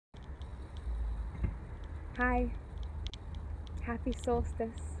Hi, happy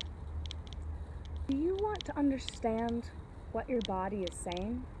solstice. Do you want to understand what your body is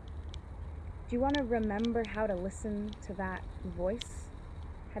saying? Do you want to remember how to listen to that voice?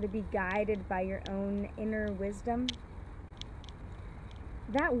 How to be guided by your own inner wisdom?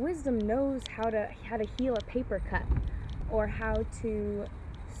 That wisdom knows how to heal a paper cut or how to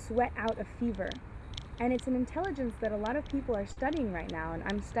sweat out a fever. And it's an intelligence that a lot of people are studying right now, and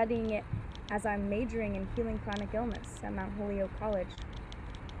I'm studying it as I'm majoring in healing chronic illness at Mount Holyoke College.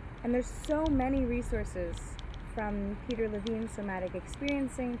 And there's so many resources, from Peter Levine's somatic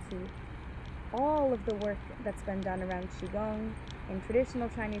experiencing to all of the work that's been done around Qigong in traditional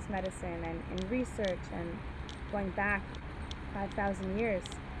Chinese medicine and in research and going back 5,000 years.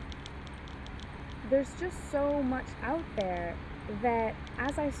 There's just so much out there that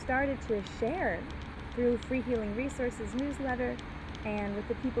as I started to share through Free Healing Resources newsletter and with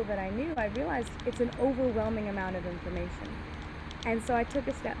the people that I knew, I realized it's an overwhelming amount of information. And so I took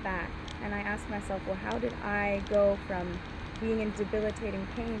a step back and I asked myself, well, how did I go from being in debilitating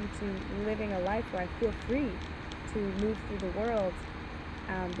pain to living a life where I feel free to move through the world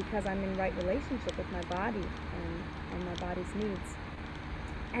because I'm in right relationship with my body and my body's needs.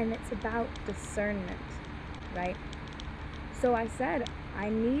 And it's about discernment, right? So I said, I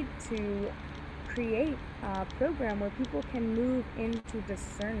need to create a program where people can move into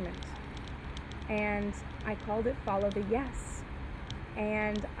discernment. And I called it Follow the Yes.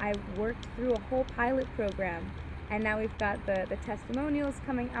 And I worked through a whole pilot program, and now we've got the testimonials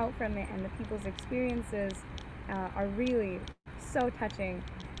coming out from it, and the people's experiences are really so touching.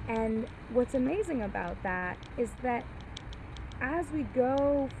 And what's amazing about that is that as we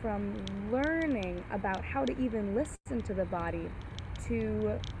go from learning about how to even listen to the body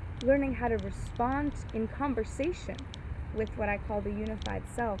to learning how to respond in conversation with what I call the unified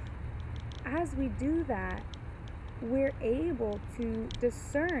self, as we do that, we're able to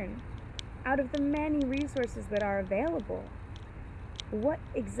discern out of the many resources that are available what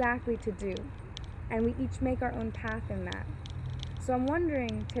exactly to do, and we each make our own path in that. So I'm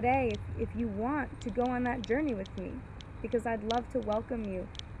wondering today if you want to go on that journey with me, because I'd love to welcome you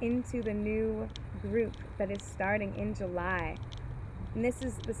into the new group that is starting in July. And this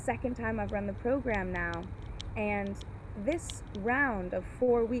is the second time I've run the program now, and this round of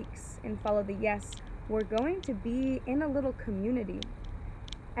 4 weeks in Follow the Yes, we're going to be in a little community.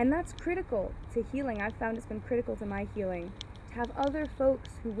 And that's critical to healing. I've found it's been critical to my healing to have other folks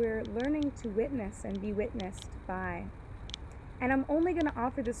who we're learning to witness and be witnessed by. And I'm only going to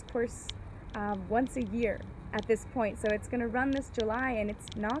offer this course once a year at this point. So it's going to run this July, and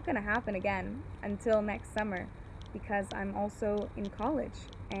it's not going to happen again until next summer, because I'm also in college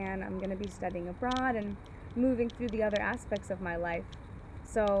and I'm going to be studying abroad and moving through the other aspects of my life.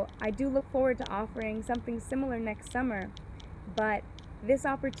 So I do look forward to offering something similar next summer, but this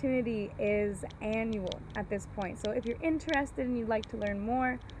opportunity is annual at this point. So if you're interested and you'd like to learn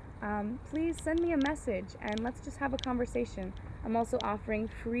more, please send me a message and let's just have a conversation. I'm also offering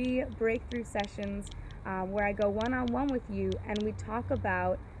free breakthrough sessions where I go one-on-one with you and we talk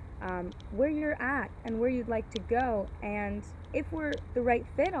about where you're at and where you'd like to go. And if we're the right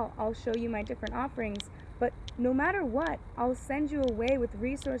fit, I'll show you my different offerings. But no matter what, I'll send you away with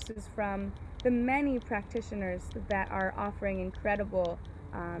resources from the many practitioners that are offering incredible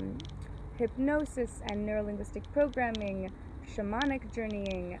hypnosis and neurolinguistic programming, shamanic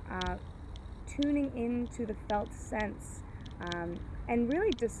journeying, tuning into the felt sense, and really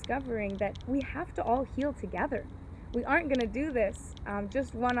discovering that we have to all heal together. We aren't going to do this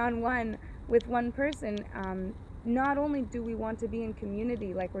just one-on-one with one person. Not only do we want to be in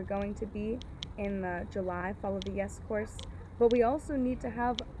community like we're going to be in the July Follow the Yes course, but we also need to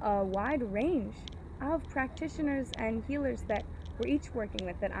have a wide range of practitioners and healers that we're each working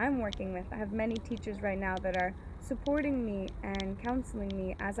with, that I'm working with. I have many teachers right now that are supporting me and counseling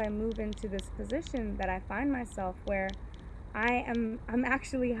me as I move into this position that I find myself, where I'm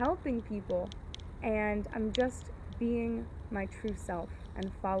actually helping people, and I'm just being my true self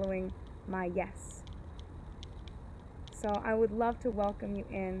and following my yes. So I would love to welcome you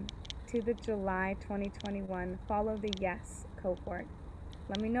in to the July 2021 Follow the Yes cohort.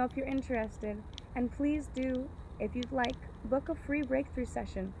 Let me know if you're interested, and please do, if you'd like, book a free breakthrough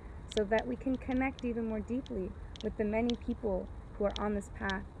session so that we can connect even more deeply with the many people who are on this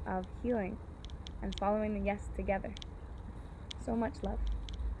path of healing and following the yes together. So much love.